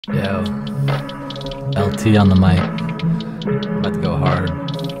Yo, LT on the mic. About to go hard.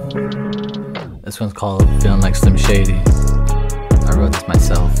 This one's called Feeling Like Slim Shady. I wrote this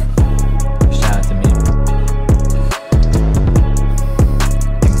myself. Shout out to me.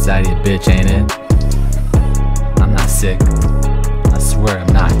 Anxiety a bitch, ain't it? I'm not sick. I swear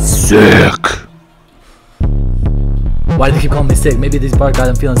I'm not sick. Why do they keep calling me sick? Maybe these bars got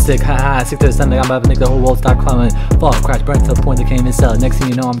them feeling sick. Haha, sick to the stomach. I'm about to make the whole world stop climbing. Fall, crash, burn to the point they can't even sell it. Next thing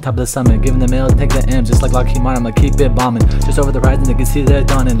you know, I'm on top of the summit. Giving the mail, take the M's. Just like Lockheed Martin, I'ma keep it bombing. Just over the horizon, they can see that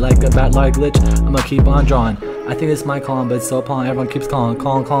dawning. Like a bat like glitch, I'ma keep on drawing. I think it's my calling, but it's so appalling. Everyone keeps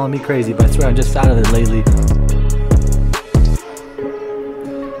calling me crazy. But I swear I'm just out of it lately.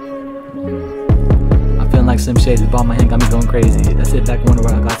 I'm feeling like Slim Shady. Ball in my hand got me going crazy. I sit back and wonder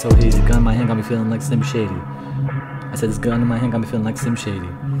where I got so hazy. Gun in my hand got me feeling like Slim Shady. I said this gun in my hand got me feeling like Slim Shady.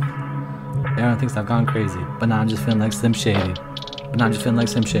 Everyone thinks I've gone crazy, but now I'm just feeling like Slim Shady.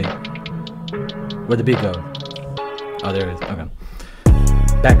 Where'd the beat go? Oh, there it is. Okay.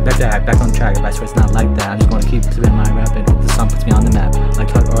 Back on track. But I swear it's not like that. I'm just gonna keep spitting my rap and hope the song puts me on the map. Like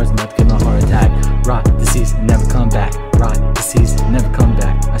Tuck R's, I'm about to give him a heart attack. Rot, deceased, and never come back. Rot, deceased, and never come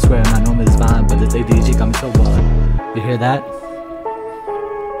back. I swear I'm not normally this violent, but this ADHD got me so wild. You hear that?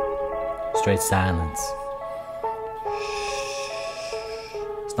 Straight silence.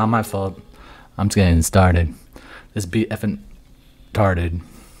 It's not my fault. I'm just getting started. This beat effing tarded.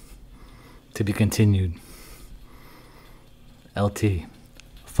 To be continued. LT.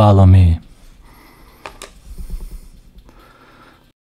 Follow me.